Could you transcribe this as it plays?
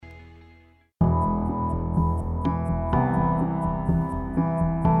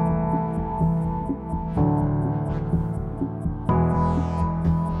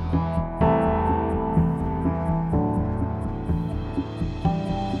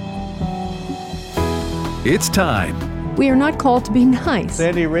It's time. We are not called to be nice.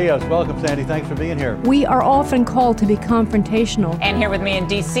 Sandy Rios, welcome, Sandy. Thanks for being here. We are often called to be confrontational. And here with me in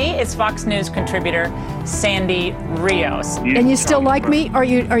D.C. is Fox News contributor Sandy Rios. And you still like me, or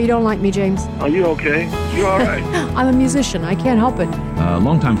you don't like me, James? Are you okay? You all right? I'm a musician. I can't help it.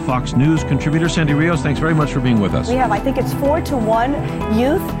 Longtime Fox News contributor Sandy Rios, thanks very much for being with us. We have, I think it's 4-1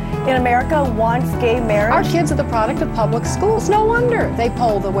 youth in America wants gay marriage. Our kids are the product of public schools. No wonder they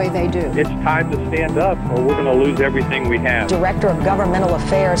poll the way they do. It's time to stand up or we're going to lose everything we have. Director of Governmental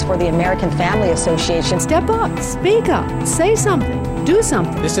Affairs for the American Family Association. Step up, speak up, say something, do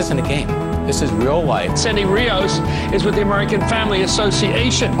something. This isn't a game. This is real life. Sandy Rios is with the American Family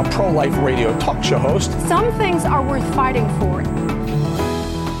Association. A pro-life radio talk show host. Some things are worth fighting for.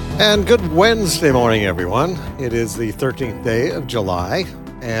 And good Wednesday morning, everyone. It is the 13th day of July.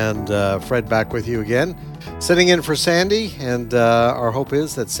 And Fred back with you again, sitting in for Sandy. And our hope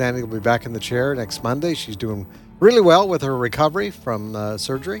is that Sandy will be back in the chair next Monday. She's doing really well with her recovery from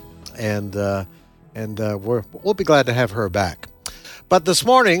surgery. And we'll be glad to have her back. But this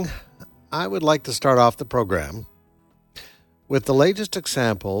morning, I would like to start off the program with the latest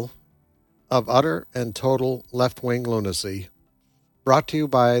example of utter and total left-wing lunacy brought to you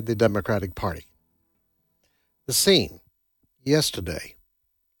by the Democratic Party. The scene yesterday.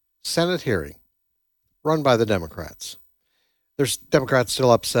 Senate hearing run by the Democrats. There's Democrats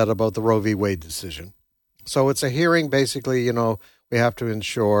still upset about the Roe v. Wade decision. So it's a hearing, basically, we have to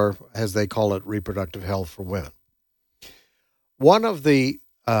ensure, as they call it, reproductive health for women. One of the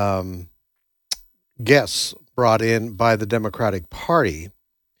guests brought in by the Democratic Party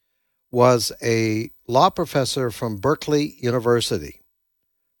was a law professor from Berkeley University.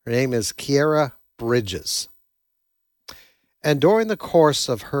 Her name is Khiara Bridges. And during the course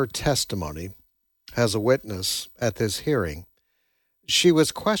of her testimony as a witness at this hearing, she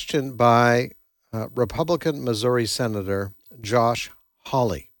was questioned by Republican Missouri Senator Josh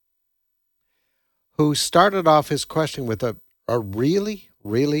Hawley, who started off his question with a really,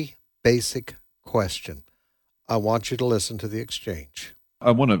 really basic question. I want you to listen to the exchange.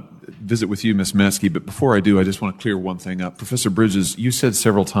 I want to visit with you, Ms. Maskey, but before I do, I just want to clear one thing up. Professor Bridges, you said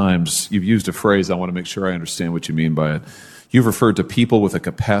several times, you've used a phrase, I want to make sure I understand what you mean by it. You've referred to people with a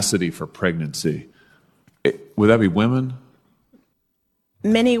capacity for pregnancy. Would that be women?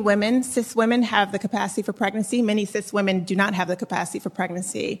 Many women, cis women, have the capacity for pregnancy. Many cis women do not have the capacity for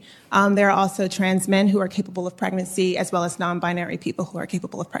pregnancy. There are also trans men who are capable of pregnancy, as well as non-binary people who are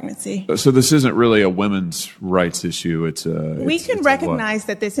capable of pregnancy. So this isn't really a women's rights issue. We can recognize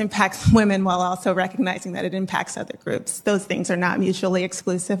that this impacts women while also recognizing that it impacts other groups. Those things are not mutually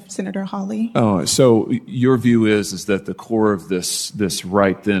exclusive, Senator Hawley. Oh, so your view is that the core of this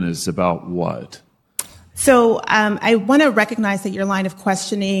right then is about what? So I want to recognize that your line of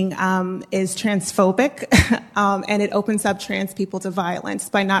questioning is transphobic, and it opens up trans people to violence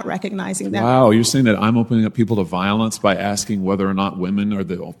by not recognizing them. Wow, you're saying that I'm opening up people to violence by asking whether or not women are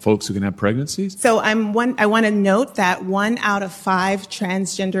the folks who can have pregnancies? So I want to note that 1 out of 5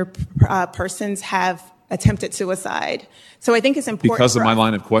 transgender persons have attempted suicide. So I think it's important because of my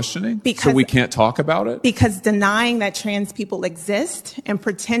line of questioning? So we can't talk about it? Because denying that trans people exist and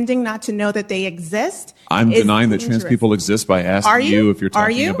pretending not to know that they exist I'm is denying dangerous. that trans people exist by asking you if you're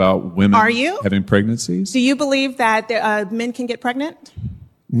talking about women having pregnancies? Do you believe that men can get pregnant?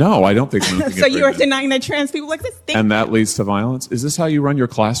 No, I don't think women can get So you are pregnant. denying that trans people exist? And that leads to violence? Is this how you run your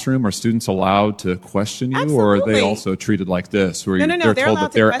classroom? Are students allowed to question you? Absolutely. Or are they also treated like this, where No, they're told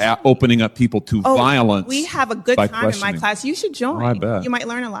that they're opening up people to violence? We have a good by time in my questioning? class. You should join. Oh, I bet. You might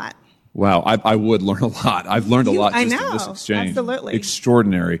learn a lot. Wow, I would learn a lot. I've learned a lot just in this exchange. Absolutely.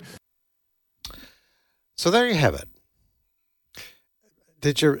 Extraordinary. So there you have it.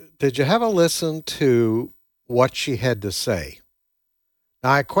 Did you have a listen to what she had to say?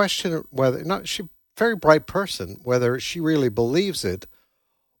 Now, I question whether, she's a very bright person, whether she really believes it,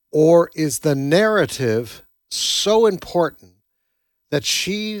 or is the narrative so important that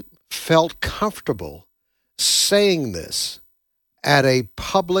she felt comfortable saying this at a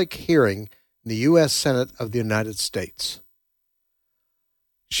public hearing in the U.S. Senate of the United States.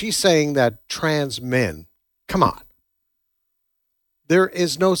 She's saying that trans men, come on, there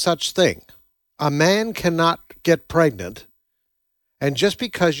is no such thing. A man cannot get pregnant. And just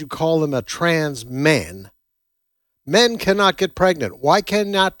because you call them a trans man, men cannot get pregnant. Why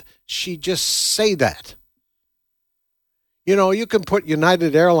cannot she just say that? You can put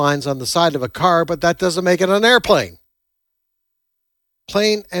United Airlines on the side of a car, but that doesn't make it an airplane.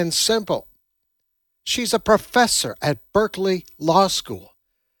 Plain and simple. She's a professor at Berkeley Law School.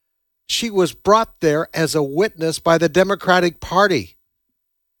 She was brought there as a witness by the Democratic Party.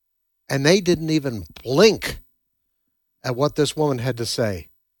 and they didn't even blink at what this woman had to say.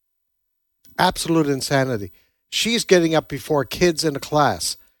 Absolute insanity. She's getting up before kids in a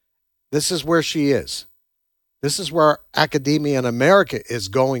class. This is where she is. This is where academia in America is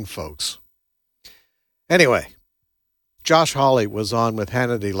going, folks. Anyway, Josh Hawley was on with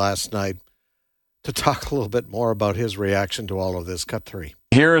Hannity last night to talk a little bit more about his reaction to all of this. Cut 3.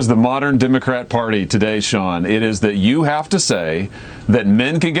 Here is the modern Democrat Party today, Sean. It is that you have to say that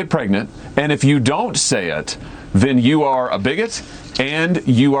men can get pregnant, and if you don't say it, then you are a bigot and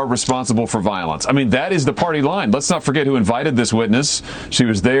you are responsible for violence. I mean, that is the party line. Let's not forget who invited this witness. She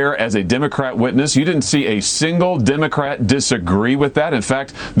was there as a Democrat witness. You didn't see a single Democrat disagree with that. In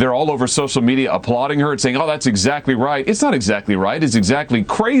fact, they're all over social media applauding her and saying, oh, that's exactly right. It's not exactly right. It's exactly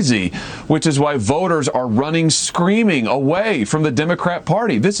crazy, which is why voters are running screaming away from the Democrat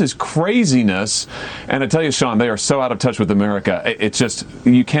Party. This is craziness. And I tell you, Sean, they are so out of touch with America. It's just,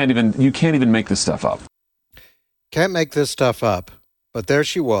 you can't even make this stuff up. Can't make this stuff up. But there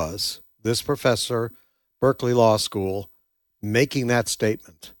she was, this professor, Berkeley Law School, making that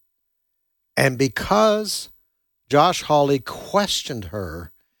statement. And because Josh Hawley questioned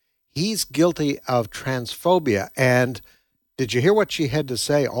her, he's guilty of transphobia. And did you hear what she had to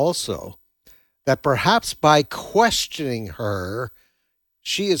say also? That perhaps by questioning her,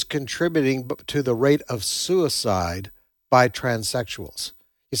 she is contributing to the rate of suicide by transsexuals.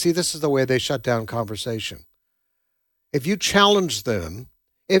 You see, this is the way they shut down conversation. If you challenge them,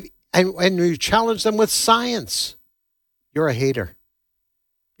 and you challenge them with science, you're a hater.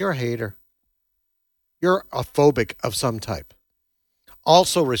 You're a hater. You're a phobic of some type.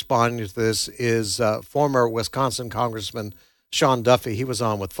 Also responding to this is former Wisconsin Congressman Sean Duffy. He was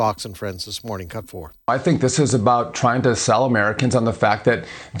on with Fox and Friends this morning. Cut 4. I think this is about trying to sell Americans on the fact that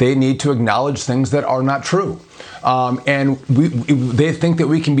they need to acknowledge things that are not true. And they think that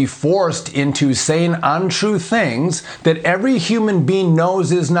we can be forced into saying untrue things that every human being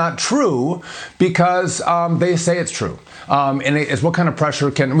knows is not true because they say it's true. And it's what kind of pressure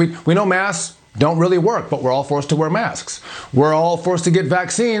can we know masks don't really work, but we're all forced to wear masks. We're all forced to get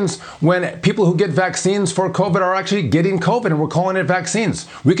vaccines when people who get vaccines for COVID are actually getting COVID, and we're calling it vaccines.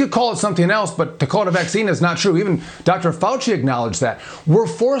 We could call it something else, but to call it a vaccine is not true. Even Dr. Fauci acknowledged that. We're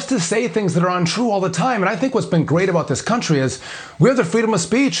forced to say things that are untrue all the time, and I think what's been great about this country is we have the freedom of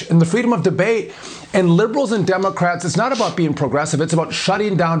speech and the freedom of debate, and liberals and Democrats, it's not about being progressive, it's about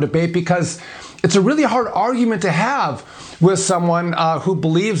shutting down debate because it's a really hard argument to have with someone who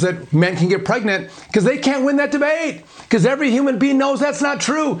believes that men can get pregnant because they can't win that debate because every human being knows that's not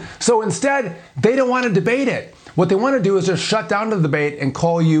true. So instead, they don't want to debate it. What they want to do is just shut down the debate and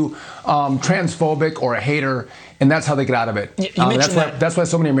call you transphobic or a hater, and that's how they get out of it. That's why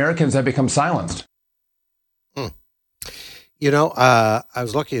so many Americans have become silenced. You know, I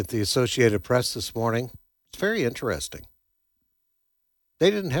was looking at the Associated Press this morning. It's very interesting. They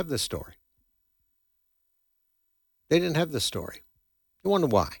didn't have this story. They didn't have this story. You wonder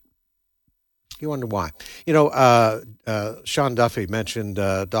why. You know, Sean Duffy mentioned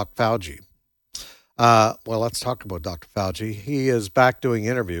Dr. Fauci. Well, let's talk about Dr. Fauci. He is back doing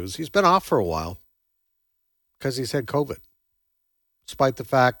interviews. He's been off for a while because he's had COVID, despite the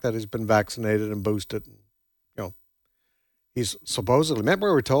fact that he's been vaccinated and boosted. You know, he's supposedly, remember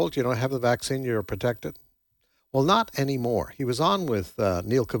we were told, you don't have the vaccine, you're protected? Well, not anymore. He was on with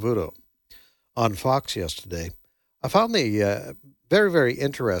Neil Cavuto on Fox yesterday. I found the very, very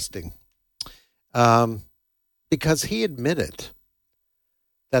interesting because he admitted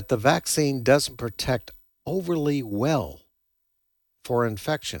that the vaccine doesn't protect overly well for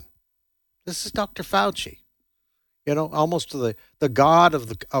infection. This is Dr. Fauci, you know, almost the god of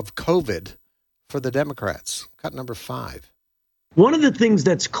COVID for the Democrats. Cut number 5. One of the things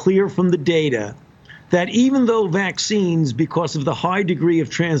that's clear from the data that even though vaccines, because of the high degree of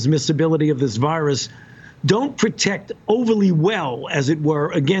transmissibility of this virus, don't protect overly well, as it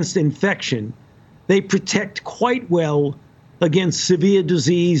were, against infection, they protect quite well against severe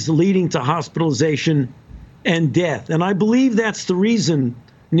disease leading to hospitalization and death. And I believe that's the reason,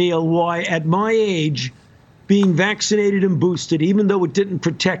 Neil, why at my age, being vaccinated and boosted, even though it didn't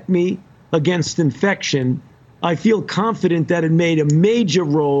protect me against infection, I feel confident that it made a major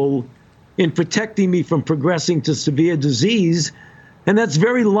role in protecting me from progressing to severe disease. And that's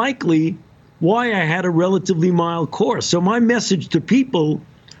very likely why I had a relatively mild course. So my message to people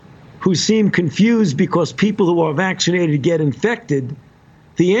who seem confused because people who are vaccinated get infected,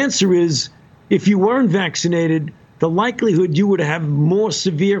 the answer is if you weren't vaccinated, the likelihood you would have more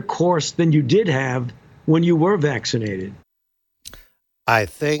severe course than you did have when you were vaccinated. I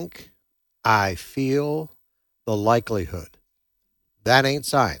feel the likelihood. That ain't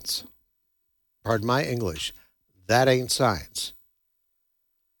science. pardon my English, that ain't science.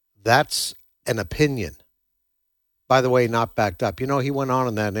 That's an opinion. By the way, not backed up. You know, he went on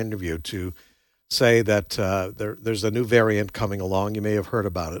in that interview to say that there's a new variant coming along. You may have heard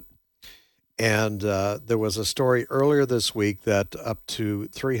about it. And there was a story earlier this week that up to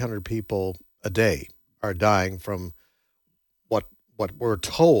 300 people a day are dying from what we're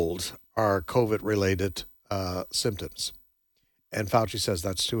told are COVID-related symptoms. And Fauci says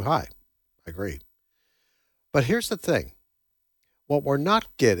that's too high. I agree. But here's the thing. What we're not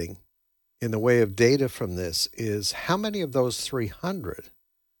getting in the way of data from this is how many of those 300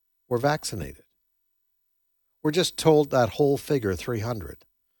 were vaccinated. We're just told that whole figure, 300.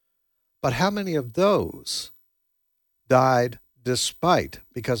 But how many of those died despite?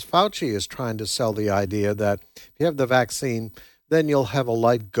 Because Fauci is trying to sell the idea that if you have the vaccine, then you'll have a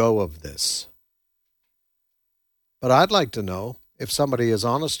light go of this. But I'd like to know if somebody is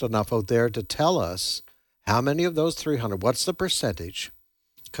honest enough out there to tell us how many of those 300, what's the percentage?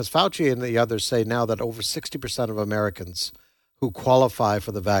 Because Fauci and the others say now that over 60% of Americans who qualify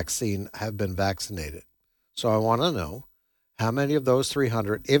for the vaccine have been vaccinated. So I want to know how many of those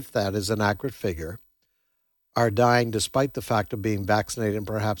 300, if that is an accurate figure, are dying despite the fact of being vaccinated and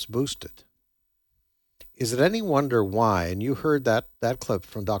perhaps boosted. Is it any wonder why, and you heard that clip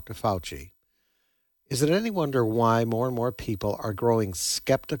from Dr. Fauci, is it any wonder why more and more people are growing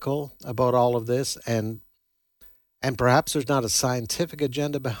skeptical about all of this? And perhaps there's not a scientific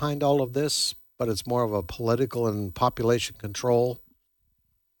agenda behind all of this, but it's more of a political and population control.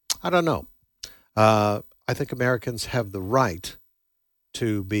 I don't know. I think Americans have the right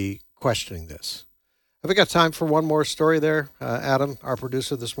to be questioning this. Have we got time for one more story there, Adam, our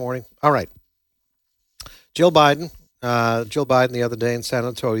producer this morning? All right. Jill Biden the other day in San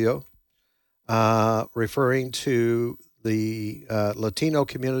Antonio, referring to the Latino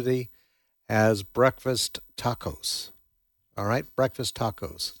community as breakfast tacos. All right, breakfast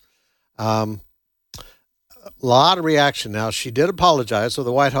tacos. A lot of reaction. Now, she did apologize. So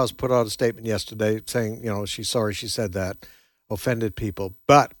the White House put out a statement yesterday saying, she's sorry she said that, offended people.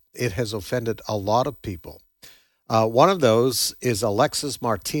 But it has offended a lot of people. One of those is Alexis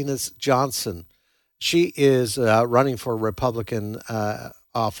Martinez Johnson. She is running for Republican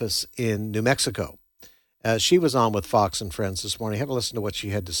office in New Mexico. She was on with Fox and Friends this morning. Have a listen to what she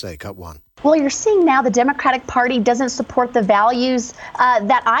had to say. Cut one. Well, you're seeing now the Democratic Party doesn't support the values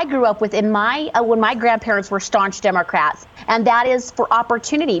that I grew up with in when my grandparents were staunch Democrats, and that is for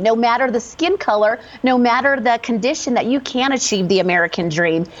opportunity. No matter the skin color, no matter the condition, that you can achieve the American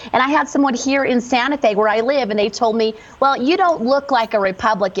dream. And I had someone here in Santa Fe where I live, and they told me, well, you don't look like a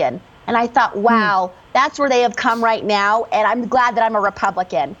Republican. And I thought, wow, that's where they have come right now, and I'm glad that I'm a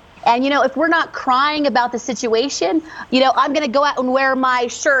Republican. And, if we're not crying about the situation, I'm going to go out and wear my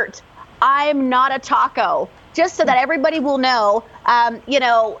shirt, I'm not a taco, just so that everybody will know,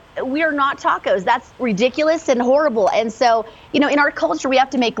 we are not tacos. That's ridiculous and horrible. And so, in our culture, we have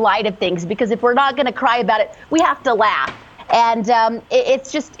to make light of things, because if we're not going to cry about it, we have to laugh. And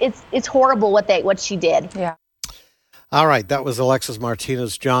it's horrible what she did. Yeah. All right. That was Alexis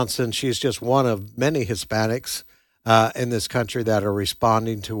Martinez Johnson. She's just one of many Hispanics in this country that are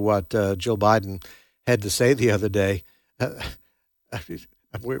responding to what Jill Biden had to say the other day.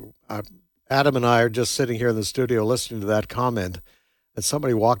 Adam and I are just sitting here in the studio listening to that comment, and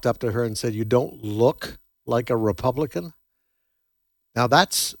somebody walked up to her and said, "You don't look like a Republican." Now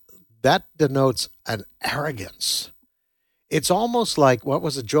that denotes an arrogance. It's almost like, what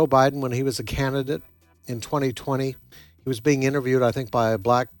was it, Joe Biden when he was a candidate in 2020? He was being interviewed, I think, by a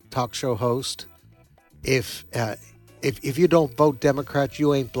black talk show host. If you don't vote Democrat,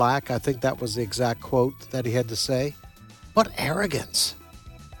 you ain't black. I think that was the exact quote that he had to say. What arrogance.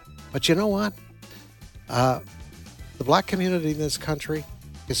 But you know what? The black community in this country,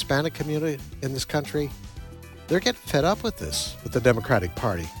 Hispanic community in this country, they're getting fed up with this, with the Democratic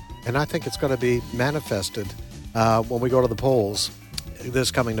Party. And I think it's going to be manifested when we go to the polls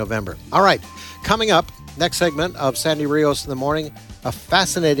this coming November. All right, coming up, next segment of Sandy Rios in the Morning, a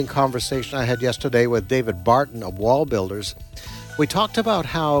fascinating conversation I had yesterday with David Barton of Wall Builders. We talked about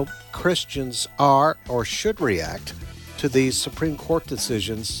how Christians are or should react to these Supreme Court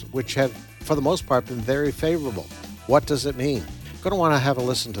decisions, which have, for the most part, been very favorable. What does it mean? Going to want to have a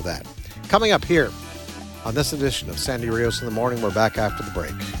listen to that. Coming up here on this edition of Sandy Rios in the Morning. We're back after the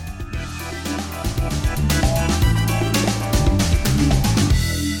break.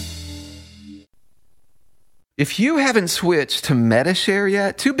 If you haven't switched to Medi-Share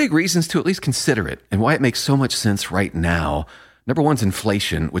yet, two big reasons to at least consider it and why it makes so much sense right now. Number one's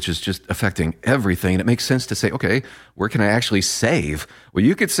inflation, which is just affecting everything. And it makes sense to say, okay, where can I actually save? Well,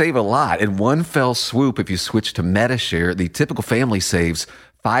 you could save a lot in one fell swoop if you switch to Medi-Share. The typical family saves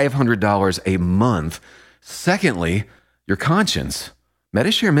 $500 a month. Secondly, your conscience.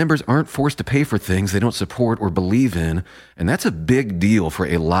 Medi-Share members aren't forced to pay for things they don't support or believe in, and that's a big deal for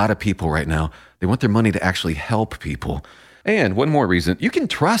a lot of people right now. They want their money to actually help people. And one more reason, you can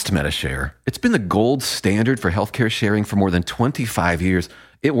trust Medi-Share. It's been the gold standard for healthcare sharing for more than 25 years.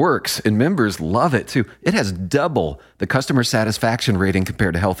 It works, and members love it too. It has double the customer satisfaction rating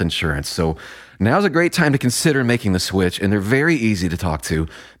compared to health insurance. So now's a great time to consider making the switch, and they're very easy to talk to.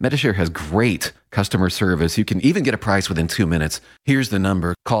 Medi-Share has great customer service. You can even get a price within 2 minutes. Here's the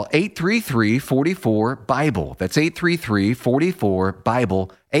number. Call 833-44-BIBLE. That's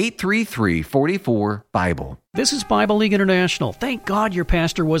 833-44-BIBLE. 833-44-BIBLE. This is Bible League International. Thank God your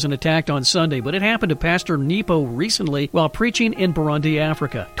pastor wasn't attacked on Sunday, but it happened to Pastor Nepo recently while preaching in Burundi,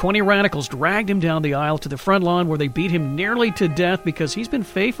 Africa. 20 radicals dragged him down the aisle to the front lawn where they beat him nearly to death because he's been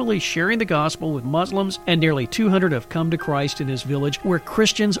faithfully sharing the gospel with Muslims, and nearly 200 have come to Christ in his village where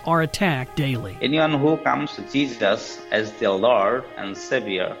Christians are attacked daily. Anyone who comes to Jesus as their Lord and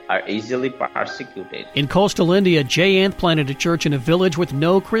Savior are easily persecuted. In coastal India, Jay Anth planted a church in a village with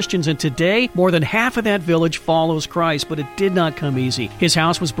no Christians, and today more than half of that village follows Christ, but it did not come easy. His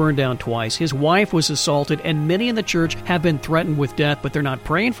house was burned down twice, his wife was assaulted, and many in the church have been threatened with death, but they're not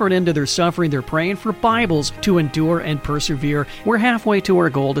praying for an end to their suffering. They're praying for Bibles to endure and persevere. We're halfway to our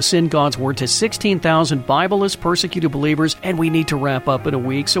goal to send God's Word to 16,000 Bibleless persecuted believers, and we need to wrap up in a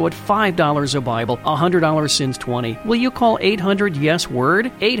week, so at $5 a Bible, $100 sends 20. Will you call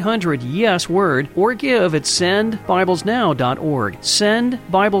 800-YES-WORD? 800-YES-WORD, or give at sendbiblesnow.org.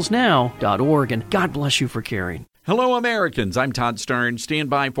 Sendbiblesnow.org, and God bless you for caring. Hello, Americans. I'm Todd Stern. Stand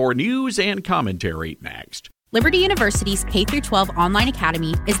by for news and commentary next. Liberty University's K-12 online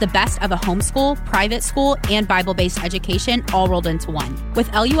academy is the best of a homeschool, private school, and Bible-based education all rolled into one. With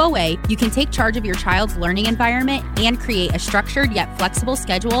LUOA, you can take charge of your child's learning environment and create a structured yet flexible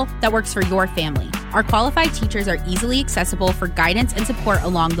schedule that works for your family. Our qualified teachers are easily accessible for guidance and support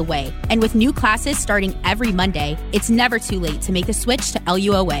along the way. And with new classes starting every Monday, it's never too late to make the switch to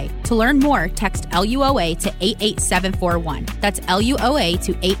LUOA. To learn more, text LUOA to 88741. That's LUOA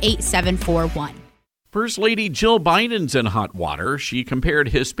to 88741. First Lady Jill Biden's in hot water. She compared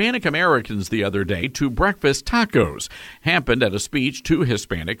Hispanic Americans the other day to breakfast tacos. Happened at a speech to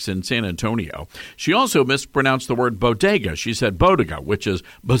Hispanics in San Antonio. She also mispronounced the word bodega. She said bodega, which is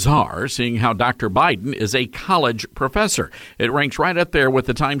bizarre, seeing how Dr. Biden is a college professor. It ranks right up there with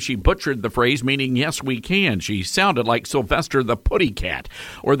the time she butchered the phrase meaning yes, we can. She sounded like Sylvester the Putty Cat.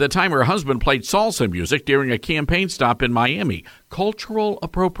 Or the time her husband played salsa music during a campaign stop in Miami. Cultural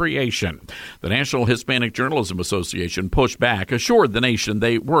appropriation. The National Hispanic Journalism Association pushed back, assured the nation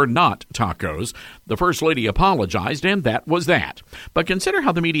they were not tacos. The First Lady apologized, and that was that. But consider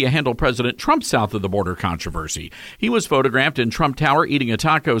how the media handled President Trump's south of the border controversy. He was photographed in Trump Tower eating a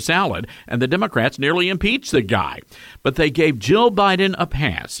taco salad, and the Democrats nearly impeached the guy. But they gave Jill Biden a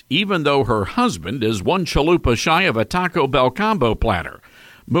pass, even though her husband is one chalupa shy of a Taco Bell combo platter.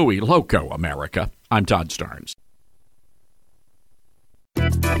 Muy loco, America. I'm Todd Starnes.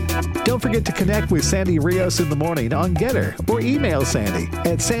 Don't forget to connect with Sandy Rios in the morning on Getter or email Sandy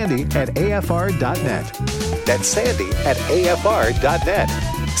at sandy@afr.net. That's sandy@afr.net.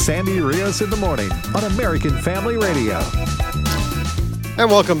 Sandy Rios in the morning on American Family Radio.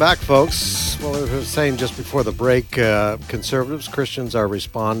 And welcome back, folks. Well, I was saying just before the break, conservatives, Christians are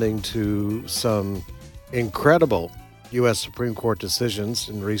responding to some incredible U.S. Supreme Court decisions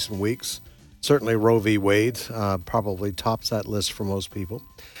in recent weeks. Certainly Roe v. Wade probably tops that list for most people.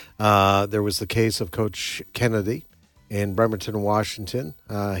 There was the case of Coach Kennedy in Bremerton, Washington.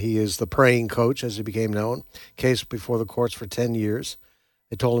 He is the praying coach, as he became known. Case before the courts for 10 years.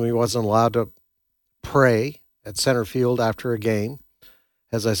 They told him he wasn't allowed to pray at center field after a game.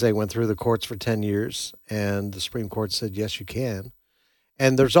 As I say, went through the courts for 10 years, and the Supreme Court said, yes, you can.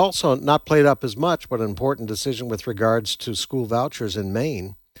 And there's also, not played up as much, but an important decision with regards to school vouchers in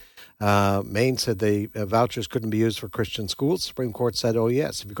Maine. Maine said vouchers couldn't be used for Christian schools. The Supreme Court said, oh,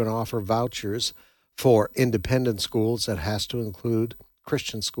 yes, if you're going to offer vouchers for independent schools, that has to include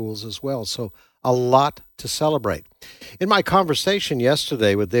Christian schools as well. So a lot to celebrate. In my conversation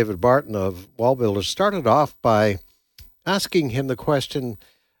yesterday with David Barton of Wall Builders, started off by asking him the question,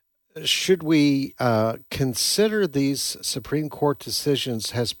 should we consider these Supreme Court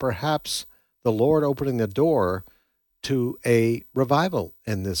decisions as perhaps the Lord opening the door to a revival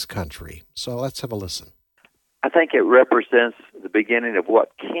in this country? So let's have a listen. I think it represents the beginning of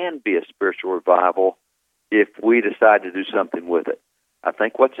what can be a spiritual revival if we decide to do something with it. I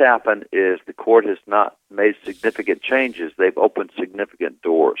think what's happened is the court has not made significant changes. They've opened significant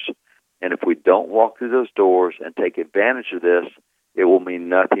doors. And if we don't walk through those doors and take advantage of this, it will mean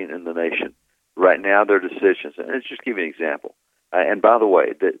nothing in the nation. Right now, their decisions, and let's just give you an example. And by the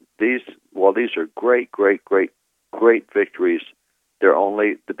way, these are great victories, they're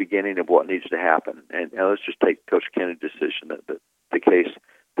only the beginning of what needs to happen. And let's just take Coach Kennedy's decision, the case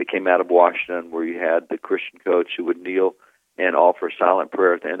that came out of Washington where you had the Christian coach who would kneel and offer a silent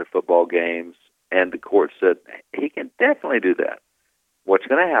prayer at the end of football games, and the court said he can definitely do that. What's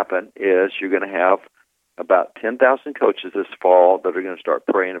going to happen is you're going to have about 10,000 coaches this fall that are going to start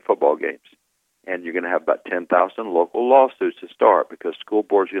praying in football games. And you're going to have about 10,000 local lawsuits to start because school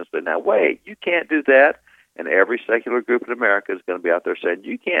boards are going to say, now, wait, you can't do that. And every secular group in America is going to be out there saying,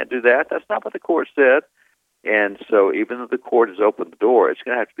 you can't do that. That's not what the court said. And so even though the court has opened the door, it's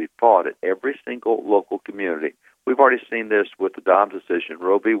going to have to be fought at every single local community. We've already seen this with the Dobbs decision.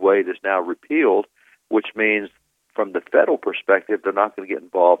 Roe v. Wade is now repealed, which means from the federal perspective, they're not going to get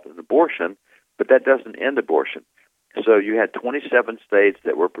involved in abortion, but that doesn't end abortion. So you had 27 states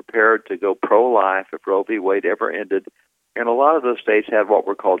that were prepared to go pro-life if Roe v. Wade ever ended, and a lot of those states had what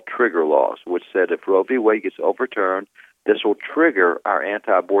were called trigger laws, which said if Roe v. Wade gets overturned, this will trigger our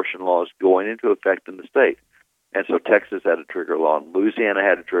anti-abortion laws going into effect in the state. And so Texas had a trigger law, and Louisiana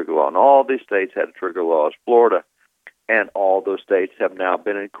had a trigger law, and all these states had trigger laws, Florida, and all those states have now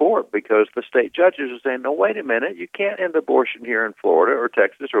been in court because the state judges are saying, no, wait a minute, you can't end abortion here in Florida or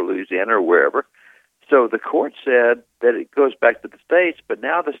Texas or Louisiana or wherever. So the court said that it goes back to the states, but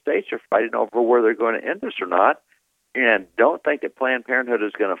now the states are fighting over where they're going to end this or not. And don't think that Planned Parenthood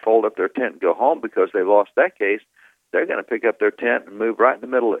is going to fold up their tent and go home because they lost that case. They're going to pick up their tent and move right in the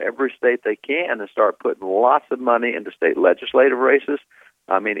middle of every state they can and start putting lots of money into state legislative races.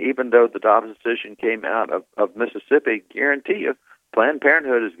 I mean, even though the Dobbs decision came out of Mississippi, guarantee you, Planned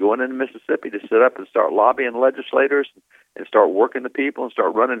Parenthood is going into Mississippi to sit up and start lobbying legislators and start working the people and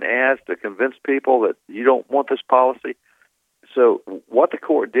start running ads to convince people that you don't want this policy. So what the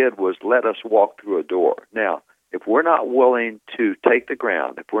court did was let us walk through a door. Now, if we're not willing to take the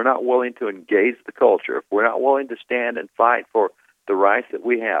ground, if we're not willing to engage the culture, if we're not willing to stand and fight for the rights that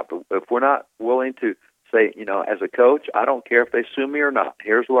we have, if we're not willing to say, you know, as a coach, I don't care if they sue me or not,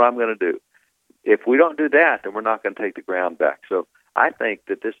 here's what I'm going to do. If we don't do that, then we're not going to take the ground back. So I think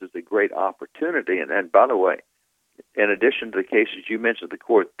that this is a great opportunity. And by the way, in addition to the cases you mentioned at the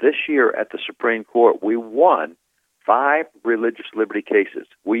court, this year at the Supreme Court, we won 5 religious liberty cases.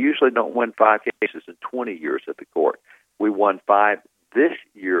 We usually don't win 5 cases in 20 years at the court. We won 5 this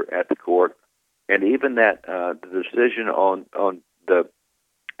year at the court. And even that the decision on the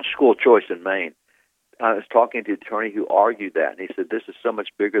school choice in Maine, I was talking to an attorney who argued that, and he said this is so much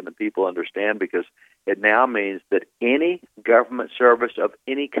bigger than people understand because it now means that any government service of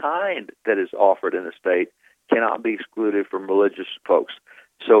any kind that is offered in a state cannot be excluded from religious folks.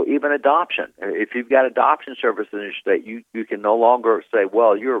 So even adoption, if you've got adoption service in your state, you can no longer say,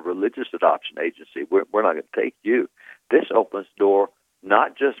 well, you're a religious adoption agency. We're not going to take you. This opens the door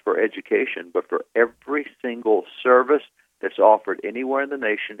not just for education, but for every single service that's offered anywhere in the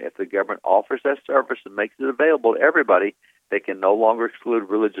nation. If the government offers that service and makes it available to everybody, they can no longer exclude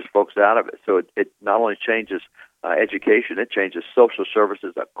religious folks out of it. So it not only changes education, it changes social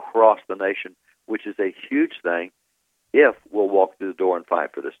services across the nation, which is a huge thing if we'll walk through the door and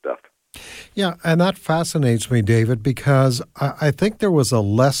fight for this stuff. Yeah, and that fascinates me, David, because I think there was a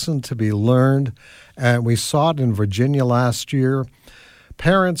lesson to be learned, and we saw it in Virginia last year.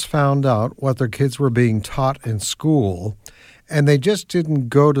 Parents found out what their kids were being taught in school, and they just didn't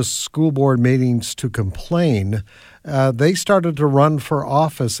go to school board meetings to complain. They started to run for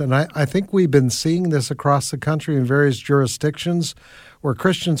office, and I think we've been seeing this across the country in various jurisdictions where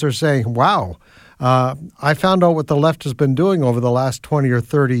Christians are saying, wow, I found out what the left has been doing over the last 20 or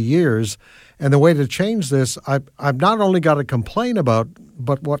 30 years, and the way to change this, I've not only got to complain about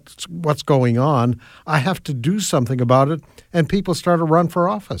but what's going on, I have to do something about it, and people start to run for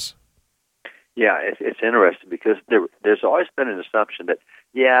office. Yeah, it's interesting because there's always been an assumption that,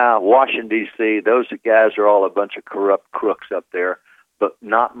 yeah, Washington, D.C., those guys are all a bunch of corrupt crooks up there, but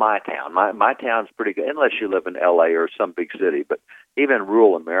not my town. My town's pretty good, unless you live in L.A. or some big city. But even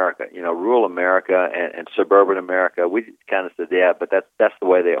rural America, rural America and suburban America, we kind of said, yeah, but that's the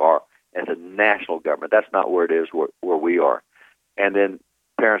way they are as a national government. That's not where it is where we are. And then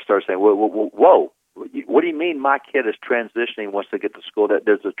parents start saying, whoa, what do you mean my kid is transitioning once they get to school? That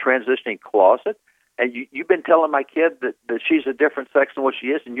there's a transitioning closet? And you've been telling my kid that she's a different sex than what she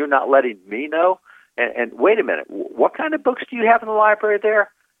is, and you're not letting me know? And wait a minute, what kind of books do you have in the library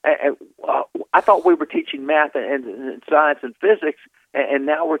there? I thought we were teaching math and science and physics, and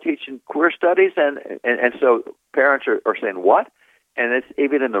now we're teaching queer studies, and so parents are saying, what? And it's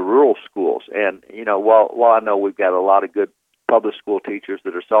even in the rural schools. And, while I know we've got a lot of good public school teachers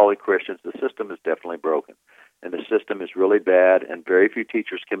that are solid Christians, the system is definitely broken. And the system is really bad, and very few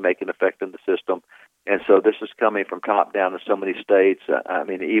teachers can make an effect in the system. And so this is coming from top down in so many states.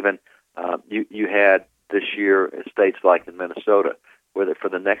 You had this year in states like in Minnesota, where for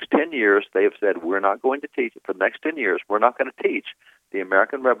the next 10 years they have said, we're not going to teach, for the next 10 years, we're not going to teach the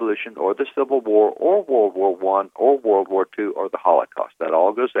American Revolution or the Civil War or World War I or World War II or the Holocaust. That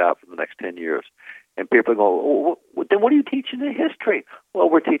all goes out for the next 10 years. And people go, well, then what are you teaching in history? Well,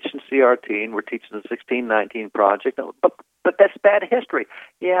 we're teaching CRT and we're teaching the 1619 Project, but that's bad history.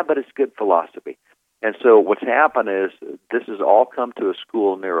 Yeah, but it's good philosophy. And so what's happened is this has all come to a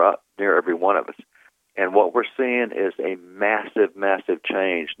school near every one of us. And what we're seeing is a massive, massive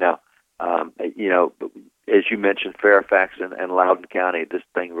change. Now, as you mentioned, Fairfax and Loudoun County, this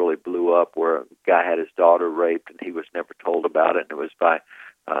thing really blew up where a guy had his daughter raped and he was never told about it. And it was by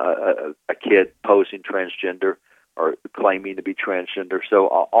a kid posing transgender or claiming to be transgender. So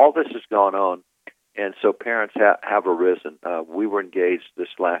all this has gone on. And so parents have arisen. We were engaged this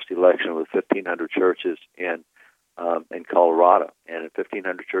last election with 1,500 churches in Colorado. And in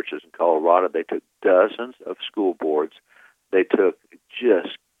 1,500 churches in Colorado, they took dozens of school boards. They took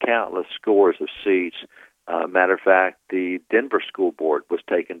just countless scores of seats. Matter of fact, the Denver school board was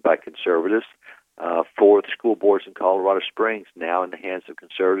taken by conservatives. 4 school boards in Colorado Springs, now in the hands of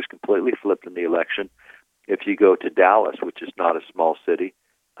conservatives, completely flipped in the election. If you go to Dallas, which is not a small city,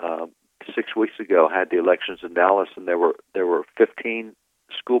 6 weeks ago had the elections in Dallas, and there were 15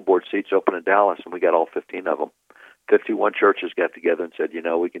 school board seats open in Dallas, and we got all 15 of them. 51 churches got together and said,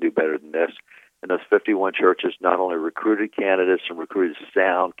 we can do better than this. And those 51 churches not only recruited candidates and recruited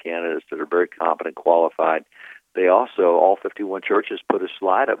sound candidates that are very competent, qualified, they also, all 51 churches, put a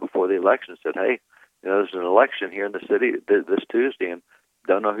slide up before the election and said, hey, there's an election here in the city this Tuesday, and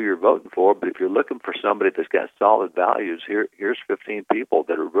don't know who you're voting for, but if you're looking for somebody that's got solid values, here's 15 people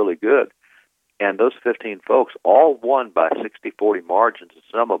that are really good. And those 15 folks all won by 60-40 margins, and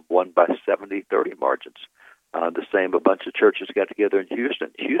some of them won by 70-30 margins. The same, a bunch of churches got together in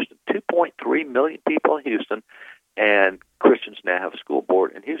Houston. 2.3 million people in Houston, and Christians now have a school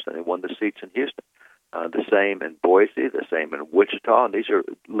board in Houston. They won the seats in Houston. The same in Boise, the same in Wichita, and these are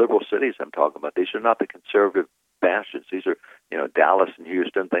liberal cities I'm talking about. These are not the conservative bastions. These are, Dallas and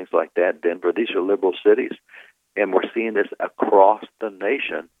Houston, things like that, Denver. These are liberal cities. And we're seeing this across the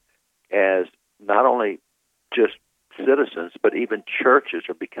nation as not only just citizens, but even churches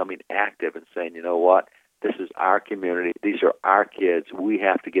are becoming active and saying, you know what, this is our community. These are our kids. We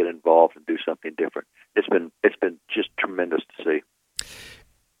have to get involved and do something different. It's been just tremendous to see.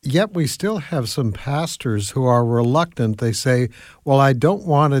 Yet we still have some pastors who are reluctant. They say, well, I don't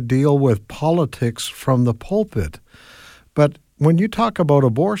want to deal with politics from the pulpit. But when you talk about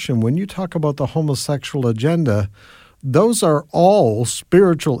abortion, when you talk about the homosexual agenda, those are all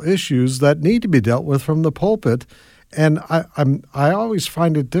spiritual issues that need to be dealt with from the pulpit. And I always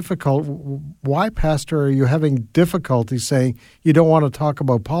find it difficult. Why, Pastor, are you having difficulty saying you don't want to talk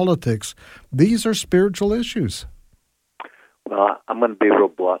about politics? These are spiritual issues. Well, I'm going to be real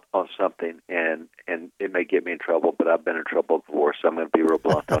blunt on something, and it may get me in trouble, but I've been in trouble before, so I'm going to be real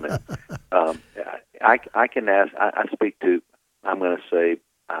blunt on it. I can ask, I speak to, I'm going to say,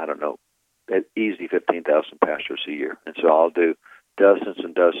 I don't know, at easy 15,000 pastors a year. And so I'll do dozens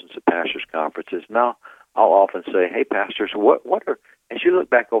and dozens of pastors' conferences. Now, I'll often say, hey, pastors, what are, as you look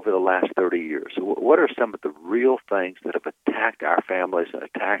back over the last 30 years, what are some of the real things that have attacked our families and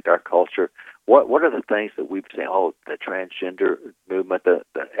attacked our culture? What are the things that we've seen, the transgender movement, the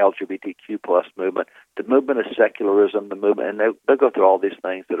LGBTQ plus movement, the movement of secularism, the movement, and they'll go through all these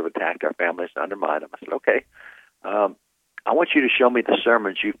things that have attacked our families and undermined them. I said, okay, I want you to show me the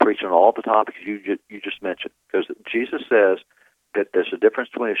sermons you've preached on all the topics you just mentioned, because Jesus says that there's a difference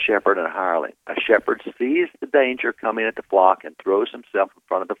between a shepherd and a hireling. A shepherd sees the danger coming at the flock and throws himself in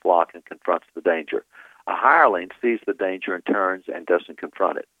front of the flock and confronts the danger. A hireling sees the danger and turns and doesn't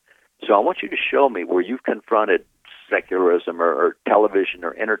confront it. So I want you to show me where you've confronted secularism or television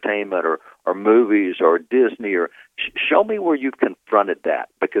or entertainment or movies or Disney, or show me where you've confronted that,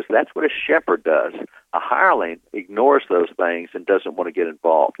 because that's what a shepherd does. A hireling ignores those things and doesn't want to get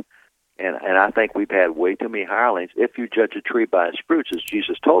involved. And I think we've had way too many hirelings. If you judge a tree by its fruits, as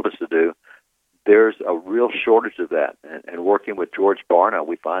Jesus told us to do, there's a real shortage of that. And working with George Barna,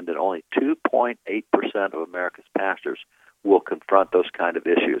 we find that only 2.8% of America's pastors will confront those kind of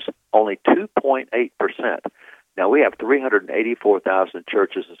issues. Only 2.8%. Now, we have 384,000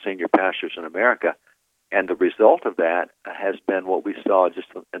 churches and senior pastors in America, and the result of that has been what we saw just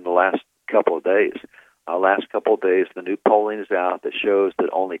in the last couple of days. The new polling is out that shows that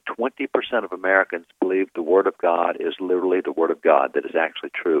only 20% of Americans believe the Word of God is literally the Word of God, that is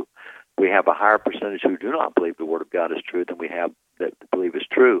actually true. We have a higher percentage who do not believe the Word of God is true than we have that believe is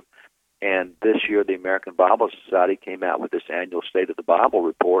true. And this year, the American Bible Society came out with this annual State of the Bible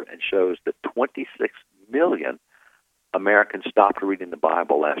report and shows that 26 million Americans stopped reading the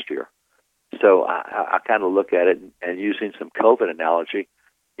Bible last year. So I kind of look at it, and using some COVID analogy,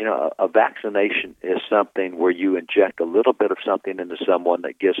 a vaccination is something where you inject a little bit of something into someone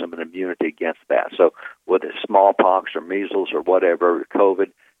that gives them an immunity against that. So whether it's smallpox or measles or whatever,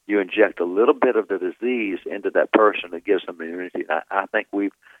 COVID, you inject a little bit of the disease into that person that gives them immunity. I think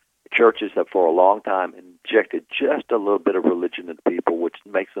churches have for a long time injected just a little bit of religion into people, which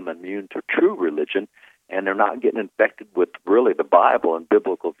makes them immune to true religion, and they're not getting infected with really the Bible and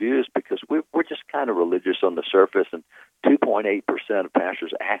biblical views because we're just kind of religious on the surface, and 2.8% of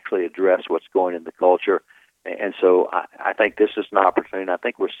pastors actually address what's going in the culture. And so I think this is an opportunity, and I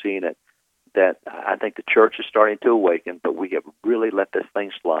think we're seeing it, that I think the church is starting to awaken, but we have really let this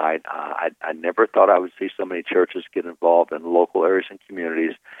thing slide. I never thought I would see so many churches get involved in local areas and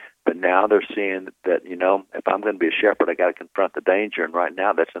communities, but now they're seeing that, if I'm going to be a shepherd, I got to confront the danger, and right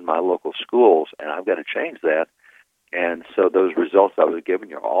now that's in my local schools, and I've got to change that. And so those results I was giving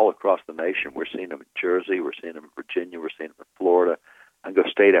you are all across the nation. We're seeing them in Jersey, we're seeing them in Virginia, we're seeing them in Florida. I go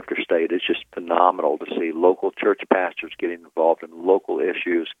state after state. It's just phenomenal to see local church pastors getting involved in local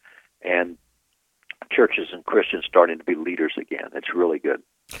issues and churches and Christians starting to be leaders again. It's really good.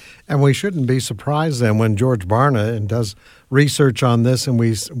 And we shouldn't be surprised then when George Barna does research on this, and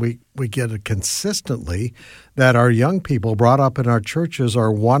we get it consistently that our young people brought up in our churches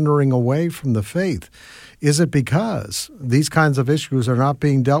are wandering away from the faith. Is it because these kinds of issues are not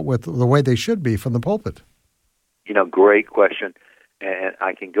being dealt with the way they should be from the pulpit? Great question. And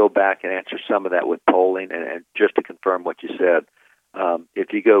I can go back and answer some of that with polling. And just to confirm what you said,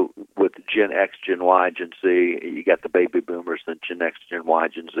 if you go with Gen X, Gen Y, Gen Z, you got the baby boomers, then Gen X, Gen Y,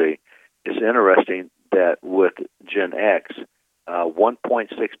 Gen Z. It's interesting that with Gen X,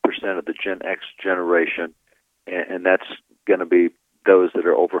 1.6% of the Gen X generation, and that's going to be those that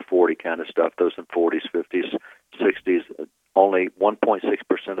are over 40 kind of stuff, those in 40s, 50s, 60s, only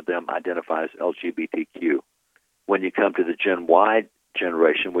 1.6% of them identify as LGBTQ. When you come to the Gen Y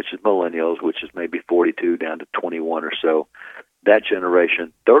generation, which is millennials, which is maybe 42 down to 21 or so, that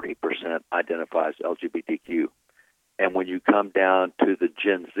generation, 30% identifies LGBTQ. And when you come down to the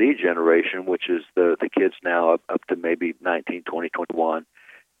Gen Z generation, which is the kids now up to maybe 19, 20, 21,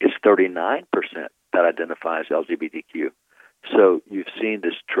 it's 39% that identifies LGBTQ. So you've seen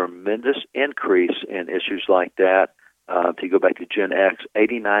this tremendous increase in issues like that. If you go back to Gen X,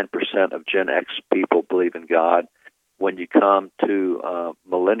 89% of Gen X people believe in God. When you come to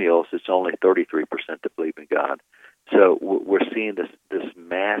millennials, it's only 33% that believe in God. So we're seeing this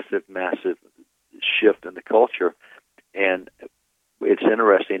massive shift in the culture. And it's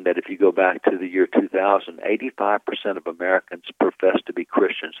interesting that if you go back to the year 2000, 85% of Americans professed to be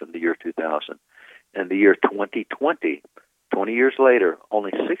Christians in the year 2000. In the year 2020, 20 years later,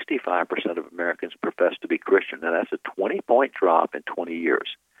 only 65% of Americans profess to be Christian. Now, that's a 20-point drop in 20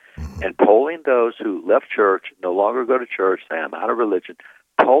 years. And polling those who left church, no longer go to church, say, I'm out of religion,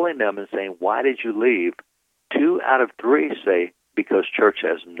 polling them and saying, why did you leave? 2 out of 3 say, because church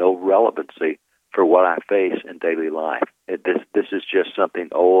has no relevancy for what I face in daily life. This is just something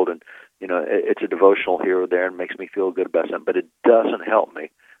old, and it's a devotional here or there and makes me feel good about something, but it doesn't help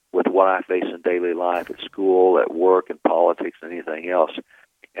me with what I face in daily life, at school, at work, in politics, and anything else.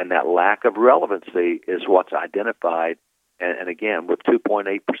 And that lack of relevancy is what's identified. And again, with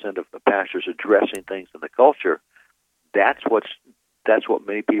 2.8% of the pastors addressing things in the culture, that's what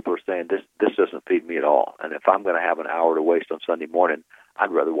many people are saying. This doesn't feed me at all. And if I'm going to have an hour to waste on Sunday morning,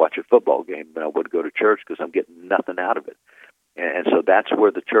 I'd rather watch a football game than I would go to church because I'm getting nothing out of it. And so that's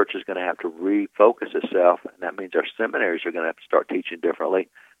where the church is going to have to refocus itself, and that means our seminaries are going to have to start teaching differently.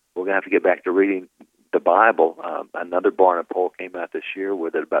 We're going to have to get back to reading the Bible. Another Barna poll came out this year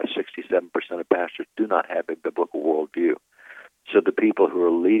where that about 67% of pastors do not have a biblical worldview. So the people who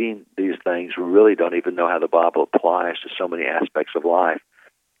are leading these things really don't even know how the Bible applies to so many aspects of life.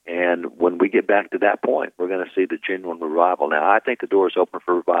 And when we get back to that point, we're going to see the genuine revival. Now, I think the door is open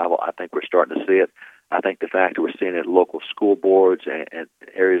for revival. I think we're starting to see it. I think the fact that we're seeing it at local school boards and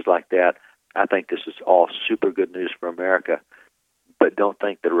areas like that, I think this is all super good news for America. But don't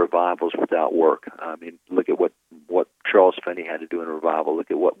think that a revival is without work. I mean, look at what Charles Finney had to do in a revival.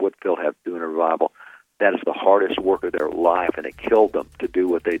 Look at what Whitefield had to do in a revival. that is the hardest work of their life, and it killed them to do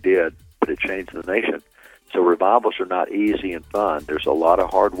what they did, but it changed the nation. So revivals are not easy and fun. There's a lot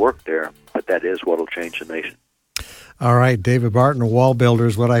of hard work there, but that is what will change the nation. All right, David Barton of Wall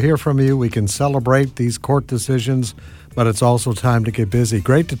Builders, what I hear from you, we can celebrate these court decisions, but it's also time to get busy.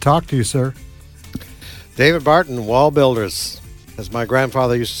 Great to talk to you, sir. David Barton, Wall Builders. As my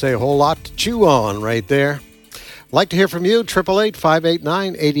grandfather used to say, a whole lot to chew on right there. I'd like to hear from you,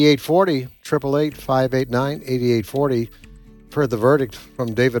 888-589-8840, 888-589-8840. For the verdict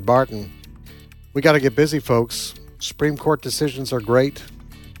from David Barton. We got to get busy, folks. Supreme Court decisions are great,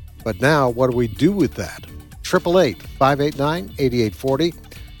 but now what do we do with that? 888-589-8840.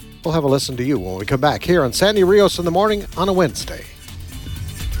 We'll have a listen to you when we come back here on Sandy Rios in the Morning on a Wednesday.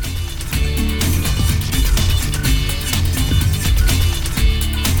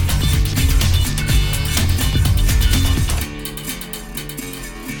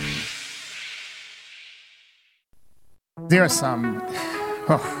 There are some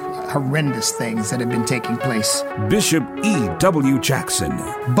horrendous things that have been taking place. Bishop E.W. Jackson.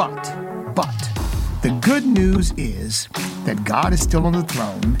 But, the good news is that God is still on the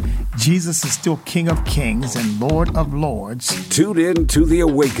throne. Jesus is still King of Kings and Lord of Lords. Tune in to The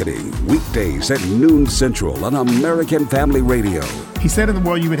Awakening, weekdays at noon Central on American Family Radio. He said in the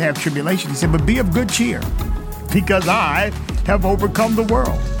world you would have tribulation. He said, but be of good cheer, because I have overcome the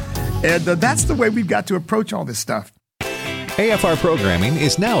world. And that's the way we've got to approach all this stuff. AFR programming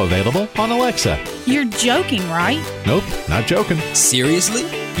is now available on Alexa. You're joking, right? Nope, not joking. Seriously?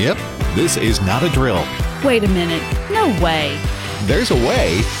 Yep, this is not a drill. Wait a minute. No way. There's a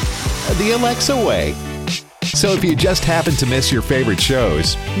way. The Alexa way. So if you just happen to miss your favorite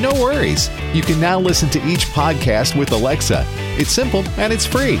shows, no worries. You can now listen to each podcast with Alexa. It's simple and it's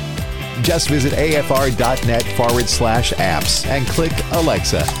free. Just visit afr.net/apps and click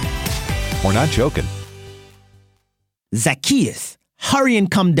Alexa. We're not joking. Zacchaeus, hurry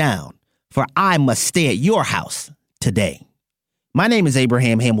and come down, for I must stay at your house today. My name is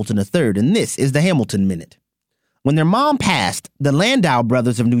Abraham Hamilton III, and this is the Hamilton Minute. When their mom passed, the Landau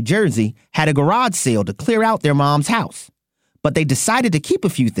brothers of New Jersey had a garage sale to clear out their mom's house. But they decided to keep a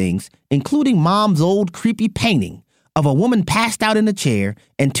few things, including mom's old creepy painting of a woman passed out in a chair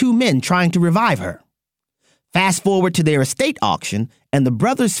and two men trying to revive her. Fast forward to their estate auction, and the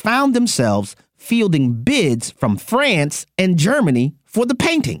brothers found themselves fielding bids from France and Germany for the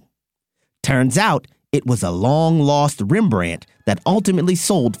painting. Turns out it was a long-lost Rembrandt that ultimately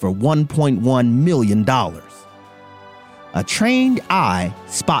sold for $1.1 million. A trained eye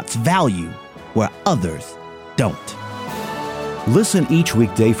spots value where others don't. Listen each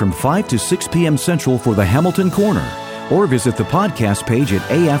weekday from 5 to 6 p.m. Central for the Hamilton Corner, or visit the podcast page at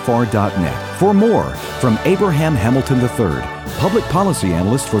afr.net for more from Abraham Hamilton III, Public Policy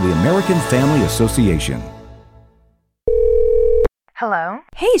Analyst for the American Family Association. Hello?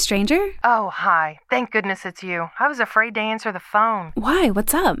 Hey, stranger. Oh, hi. Thank goodness it's you. I was afraid to answer the phone. Why?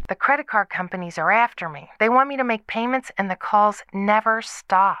 What's up? The credit card companies are after me. They want me to make payments, and the calls never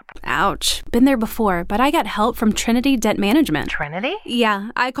stop. Ouch. Been there before, but I got help from Trinity Debt Management. Trinity?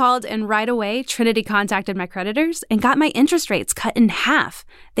 Yeah, I called, and right away, Trinity contacted my creditors and got my interest rates cut in half.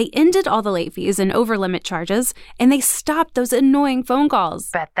 They ended all the late fees and over-limit charges, and they stopped those annoying phone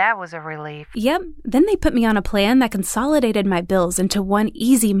calls. Bet that was a relief. Yep. Then they put me on a plan that consolidated my bills into one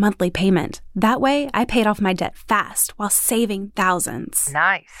easy monthly payment. That way, I paid off my debt fast while saving thousands.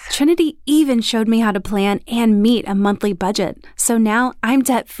 Nice. Trinity even showed me how to plan and meet a monthly budget. So now I'm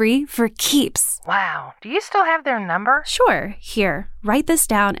debt-free for keeps. Wow. Do you still have their number? Sure. Here, write this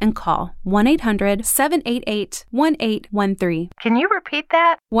down and call 1-800-788-1813. Can you repeat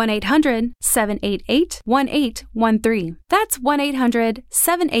that? 1-800-788-1813. That's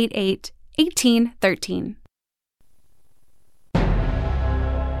 1-800-788-1813.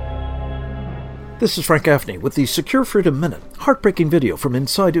 This is Frank Gaffney with the Secure Freedom Minute. Heartbreaking video from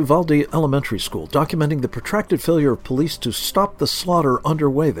inside Uvalde Elementary School documenting the protracted failure of police to stop the slaughter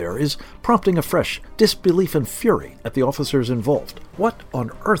underway there is prompting a fresh disbelief and fury at the officers involved. What on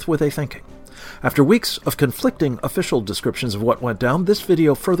earth were they thinking? After weeks of conflicting official descriptions of what went down, this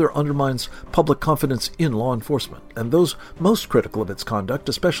video further undermines public confidence in law enforcement, and those most critical of its conduct,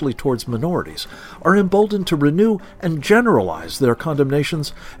 especially towards minorities, are emboldened to renew and generalize their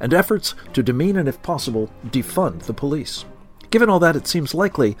condemnations and efforts to demean and, if possible, defund the police. Given all that, it seems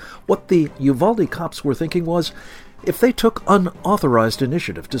likely what the Uvalde cops were thinking was, if they took unauthorized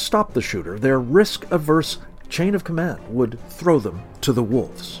initiative to stop the shooter, their risk-averse chain of command would throw them to the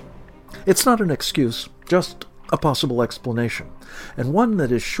wolves. It's not an excuse, just a possible explanation, and one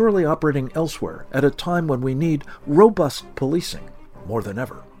that is surely operating elsewhere at a time when we need robust policing more than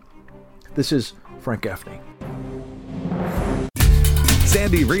ever. This is Frank Gaffney.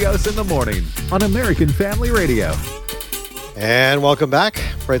 Sandy Rios in the morning on American Family Radio. And welcome back.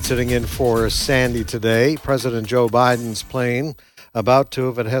 Fred sitting in for Sandy today. President Joe Biden's plane about to,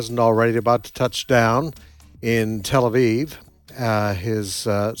 if it hasn't already, about to touch down in Tel Aviv. His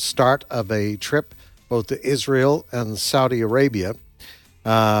start of a trip both to Israel and Saudi Arabia.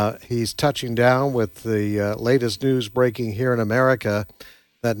 He's touching down with the latest news breaking here in America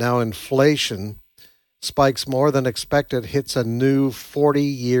that now inflation spikes more than expected, hits a new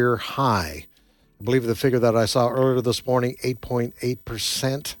 40-year high. I believe the figure that I saw earlier this morning,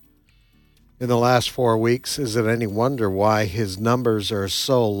 8.8% in the last 4 weeks. Is it any wonder why his numbers are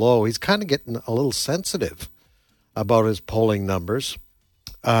so low? He's kind of getting a little sensitive about his polling numbers.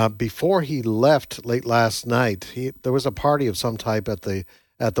 Before he left late last night, there was a party of some type at the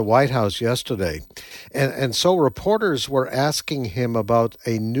White House yesterday. And so reporters were asking him about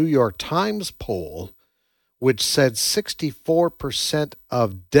a New York Times poll which said 64%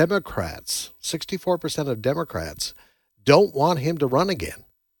 of Democrats don't want him to run again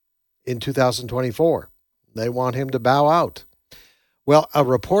in 2024. They want him to bow out. Well, a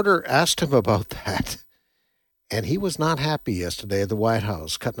reporter asked him about that, and he was not happy yesterday at the White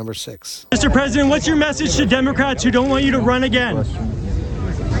House. Cut number 6. Mr. President, what's your message to Democrats who don't want you to run again?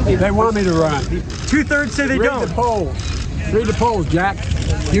 They want me to run. 2/3 say they don't. Read the polls, Jack.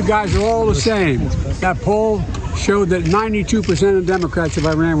 You guys are all the same. That poll showed that 92% of Democrats, if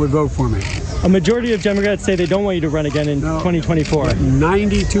I ran, would vote for me. A majority of Democrats say they don't want you to run again in 2024.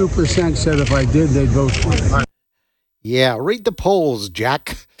 92% said if I did, they'd vote for me. Yeah, read the polls,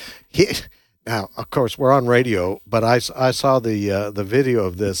 Jack. Now, of course, we're on radio, but I saw the video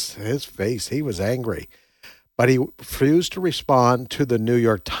of this. His face, he was angry. But he refused to respond to the New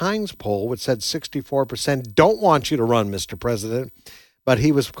York Times poll, which said 64% don't want you to run, Mr. President. But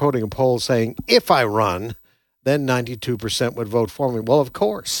he was quoting a poll saying, if I run, then 92% would vote for me. Well, of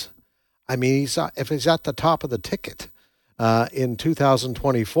course. I mean, if he's at the top of the ticket in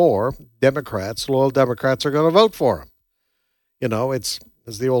 2024, loyal Democrats are going to vote for him. You know, it's,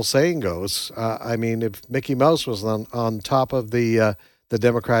 as the old saying goes, I mean, if Mickey Mouse was on top of the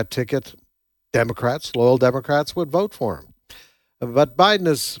Democrat ticket, loyal Democrats would vote for him. But Biden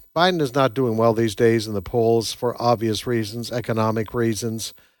is not doing well these days in the polls for obvious reasons, economic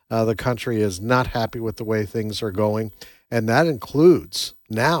reasons. The country is not happy with the way things are going, and that includes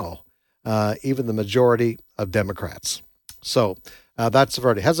now even the majority of Democrats. So that's the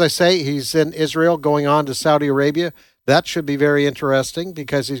verdict. As I say, he's in Israel, going on to Saudi Arabia. That should be very interesting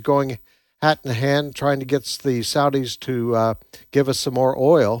because he's going hat in hand, trying to get the Saudis to give us some more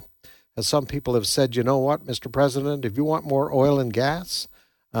oil. As some people have said, you know what, Mr. President, if you want more oil and gas,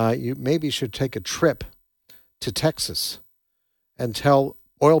 you maybe should take a trip to Texas and tell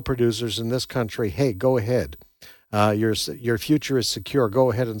oil producers in this country, hey, go ahead. Your future is secure.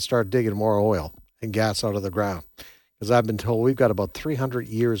 Go ahead and start digging more oil and gas out of the ground. Because I've been told we've got about 300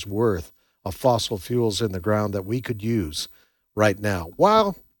 years' worth of fossil fuels in the ground that we could use right now.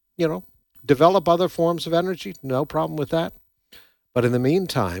 While, develop other forms of energy, no problem with that. But in the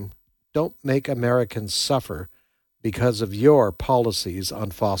meantime, don't make Americans suffer because of your policies on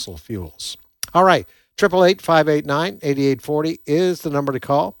fossil fuels. All right, 888-589-8840 is the number to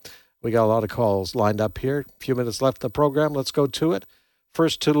call. We got a lot of calls lined up here. A few minutes left in the program. Let's go to it.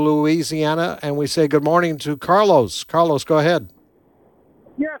 First to Louisiana, and we say good morning to Carlos. Carlos, go ahead.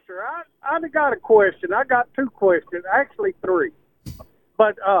 Yes, sir. I got a question. I got two questions, actually three.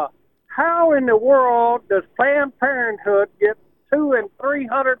 But how in the world does Planned Parenthood get $200 and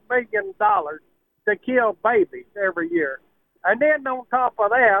 $300 million to kill babies every year? And then on top of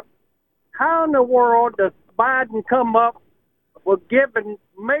that, how in the world does Biden come up with giving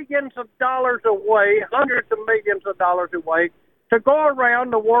millions of dollars away, hundreds of millions of dollars away, to go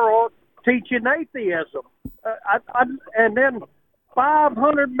around the world teaching atheism? And then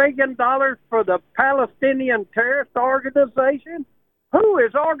 $500 million for the Palestinian terrorist organization?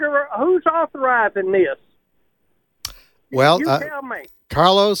 Who's authorizing this? Well, you tell me.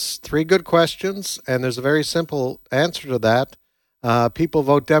 Carlos, three good questions, and there's a very simple answer to that. People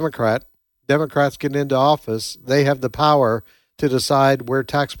vote Democrat. Democrats get into office. They have the power to decide where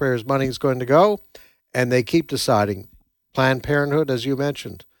taxpayers' money is going to go, and they keep deciding. Planned Parenthood, as you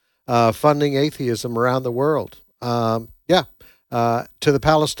mentioned, funding atheism around the world. To the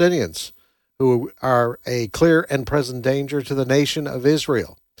Palestinians, who are a clear and present danger to the nation of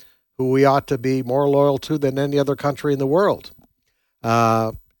Israel, who we ought to be more loyal to than any other country in the world.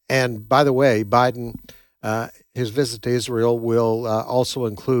 And by the way, Biden, his visit to Israel will also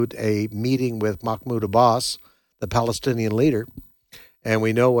include a meeting with Mahmoud Abbas, the Palestinian leader. And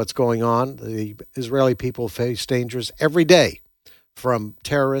we know what's going on. The Israeli people face dangers every day from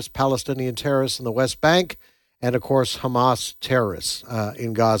terrorists, Palestinian terrorists in the West Bank, and, of course, Hamas terrorists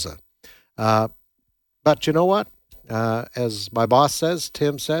in Gaza. But you know what? As my boss says,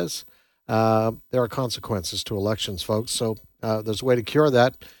 Tim says, there are consequences to elections, folks. So there's a way to cure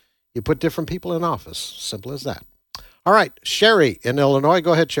that. You put different people in office. Simple as that. All right, Sherry in Illinois.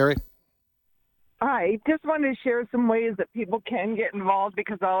 Go ahead, Sherry. Hi, just wanted to share some ways that people can get involved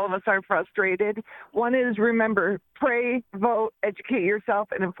because all of us are frustrated. One is, remember, pray, vote, educate yourself,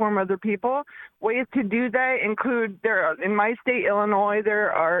 and inform other people. Ways to do that include, in my state, Illinois,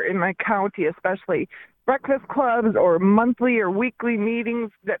 there are, in my county especially, breakfast clubs or monthly or weekly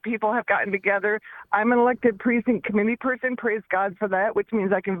meetings that people have gotten together. I'm an elected precinct committee person, praise God for that, which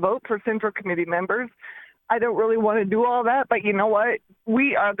means I can vote for central committee members. I don't really want to do all that, but you know what?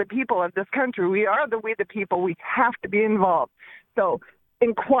 We are the people of this country. We the people. We have to be involved. So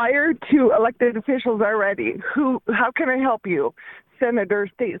inquire to elected officials already. How can I help you? Senator,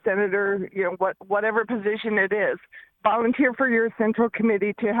 state senator, whatever position it is. Volunteer for your central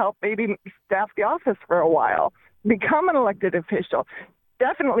committee to help maybe staff the office for a while. Become an elected official.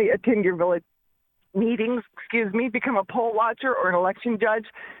 Definitely attend your village meetings, become a poll watcher or an election judge.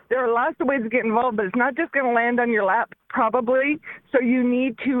 There are lots of ways to get involved, but it's not just going to land on your lap, probably. So you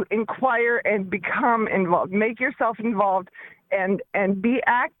need to inquire and become involved. Make yourself involved and be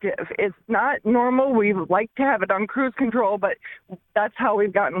active. It's not normal. We like to have it on cruise control, but that's how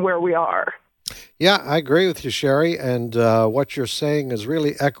we've gotten where we are. Yeah, I agree with you, Sherry. And what you're saying is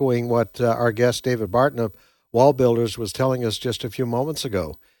really echoing what our guest, David Barton of Wall Builders, was telling us just a few moments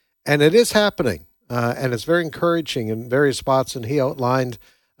ago. And it is happening. And it's very encouraging in various spots. And he outlined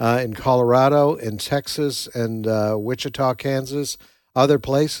in Colorado, in Texas, and Wichita, Kansas, other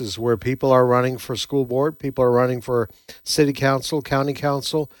places where people are running for school board, people are running for city council, county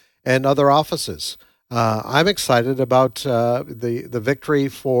council, and other offices. I'm excited about the victory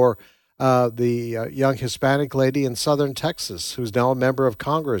for the young Hispanic lady in southern Texas, who's now a member of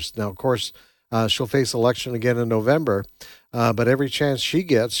Congress. Now, of course, she'll face election again in November. But every chance she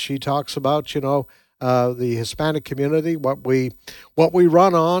gets, she talks about, the Hispanic community. What we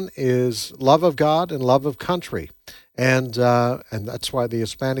run on is love of God and love of country, and that's why the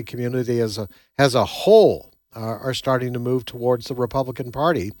Hispanic community as a whole are starting to move towards the Republican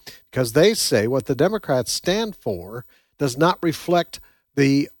Party, because they say what the Democrats stand for does not reflect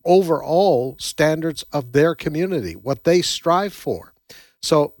the overall standards of their community, what they strive for.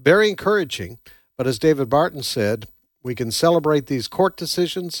 So very encouraging. But as David Barton said, we can celebrate these court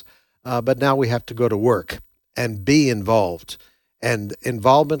decisions, but now we have to go to work and be involved. And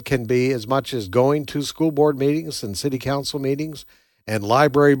involvement can be as much as going to school board meetings and city council meetings and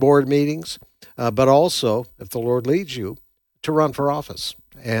library board meetings, but also, if the Lord leads you, to run for office.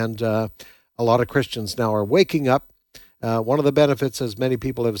 And a lot of Christians now are waking up. One of the benefits, as many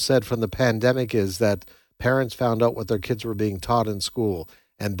people have said, from the pandemic is that parents found out what their kids were being taught in school.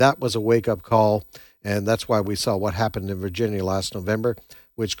 And that was a wake-up call. And that's why we saw what happened in Virginia last November,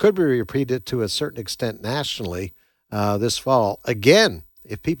 which could be repeated to a certain extent nationally this fall. Again,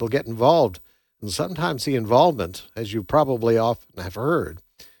 if people get involved, and sometimes the involvement, as you probably often have heard,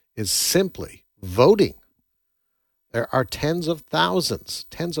 is simply voting. There are tens of thousands,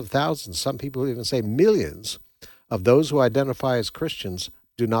 some people even say millions, of those who identify as Christians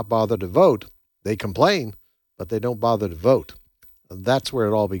do not bother to vote. They complain, but they don't bother to vote. And that's where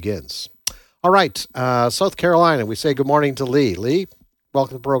it all begins. All right, South Carolina, we say good morning to Lee. Lee, welcome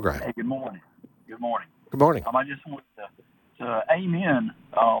to the program. Hey, good morning. Good morning. Good morning. I just wanted to amen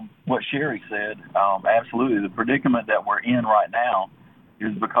what Sherry said. Absolutely. The predicament that we're in right now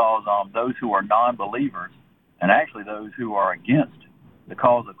is because those who are non-believers, and actually those who are against the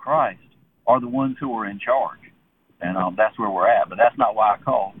cause of Christ, are the ones who are in charge. And that's where we're at. But that's not why I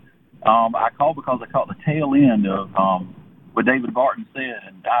called. I called because I caught the tail end of what David Barton said,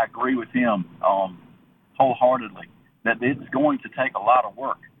 and I agree with him wholeheartedly, that it's going to take a lot of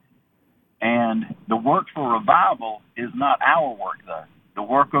work. And the work for revival is not our work, though. The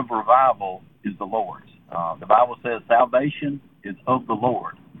work of revival is the Lord's. The Bible says salvation is of the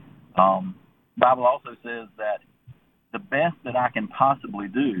Lord. The Bible also says that the best that I can possibly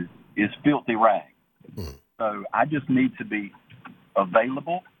do is filthy rags. So I just need to be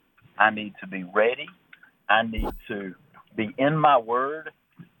available. I need to be ready. I need to be in my word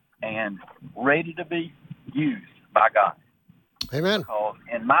and ready to be used by God. Amen. Because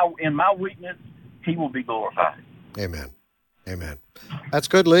in my weakness, He will be glorified. Amen. Amen. That's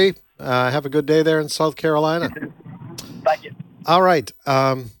good, Lee. Have a good day there in South Carolina. Thank you. All right.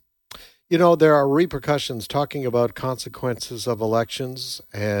 You know, there are repercussions talking about consequences of elections,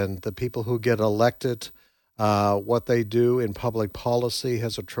 and the people who get elected, what they do in public policy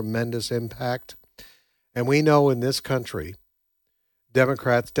has a tremendous impact. And we know in this country,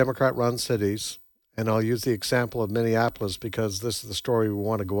 Democrat-run cities, and I'll use the example of Minneapolis because this is the story we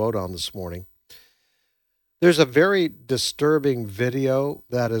want to go out on this morning. There's a very disturbing video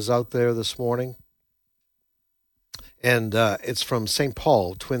that is out there this morning. And it's from St.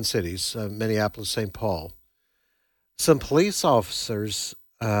 Paul, Twin Cities, Minneapolis, St. Paul. Some police officers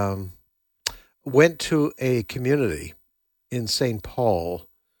went to a community in St. Paul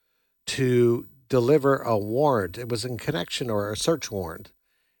to deliver a warrant. It was in connection, or a search warrant,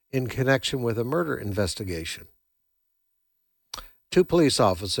 in connection with a murder investigation. 2 police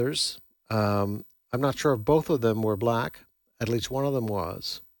officers, I'm not sure if both of them were black, at least one of them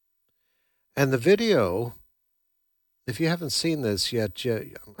was. And the video, if you haven't seen this yet,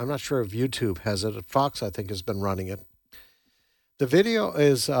 I'm not sure if YouTube has it. Fox, I think, has been running it. The video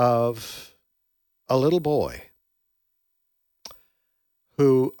is of a little boy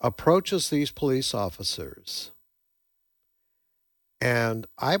who approaches these police officers, and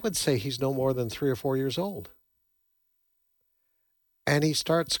I would say he's no more than 3 or 4 years old. And he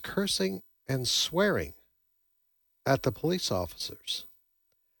starts cursing and swearing at the police officers.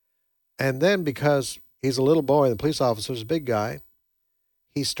 And then, because he's a little boy and the police officer's a big guy,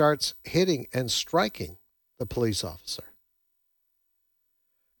 he starts hitting and striking the police officer.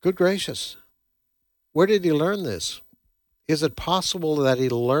 Good gracious. Where did he learn this? Is it possible that he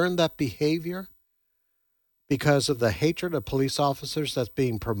learned that behavior because of the hatred of police officers that's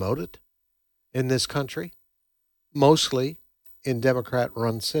being promoted in this country, mostly in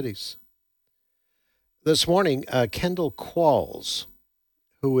Democrat-run cities? This morning, Kendall Qualls,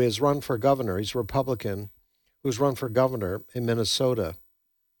 who is run for governor, he's a Republican, who's run for governor in Minnesota,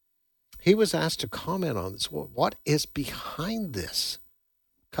 he was asked to comment on this. What is behind this?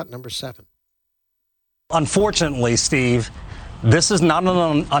 Cut number 7. Unfortunately, Steve, this is not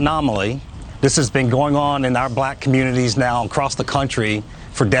an anomaly. This has been going on in our black communities now across the country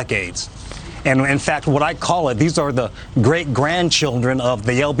for decades. And in fact, what I call it, these are the great-grandchildren of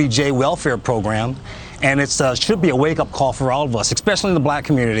the LBJ welfare program. And it should be a wake-up call for all of us, especially in the black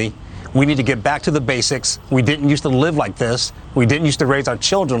community. We need to get back to the basics. We didn't used to live like this. We didn't used to raise our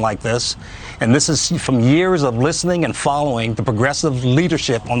children like this. And this is from years of listening and following the progressive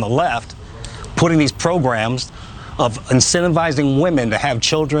leadership on the left, putting these programs of incentivizing women to have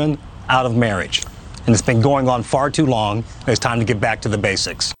children out of marriage. And it's been going on far too long. It's time to get back to the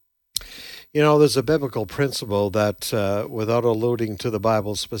basics. You know, there's a biblical principle that, without alluding to the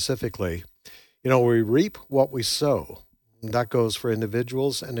Bible specifically, you know, we reap what we sow. And that goes for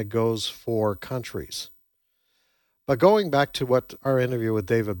individuals and it goes for countries. But going back to what our interview with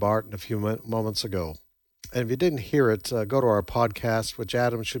David Barton a few moments ago, and if you didn't hear it, go to our podcast, which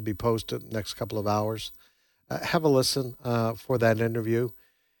Adam should be posted in the next couple of hours. Have a listen for that interview.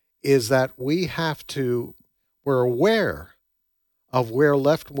 Is that we're aware of where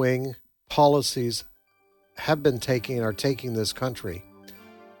left-wing policies have been taking and are taking this country.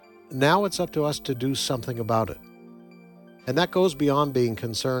 Now it's up to us to do something about it. And that goes beyond being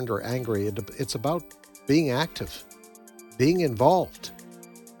concerned or angry. It's about being active, being involved.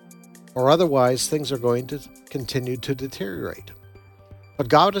 Or otherwise, things are going to continue to deteriorate. But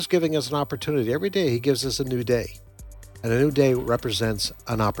God is giving us an opportunity. Every day He gives us a new day. And a new day represents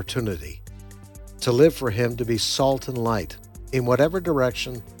an opportunity to live for Him, to be salt and light in whatever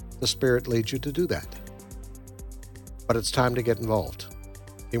direction the Spirit leads you to do that. But it's time to get involved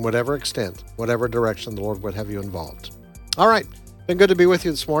in whatever extent, whatever direction the Lord would have you involved. All right. Been good to be with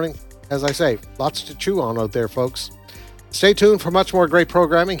you this morning. As I say, lots to chew on out there, folks. Stay tuned for much more great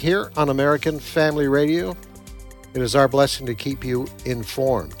programming here on American Family Radio. It is our blessing to keep you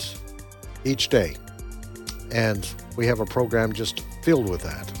informed each day. And we have a program just filled with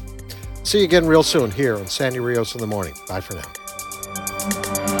that. See you again real soon here on Sandy Rios in the Morning. Bye for now.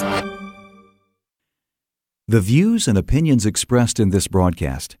 The views and opinions expressed in this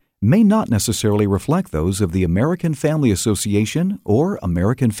broadcast may not necessarily reflect those of the American Family Association or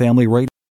American Family Radio.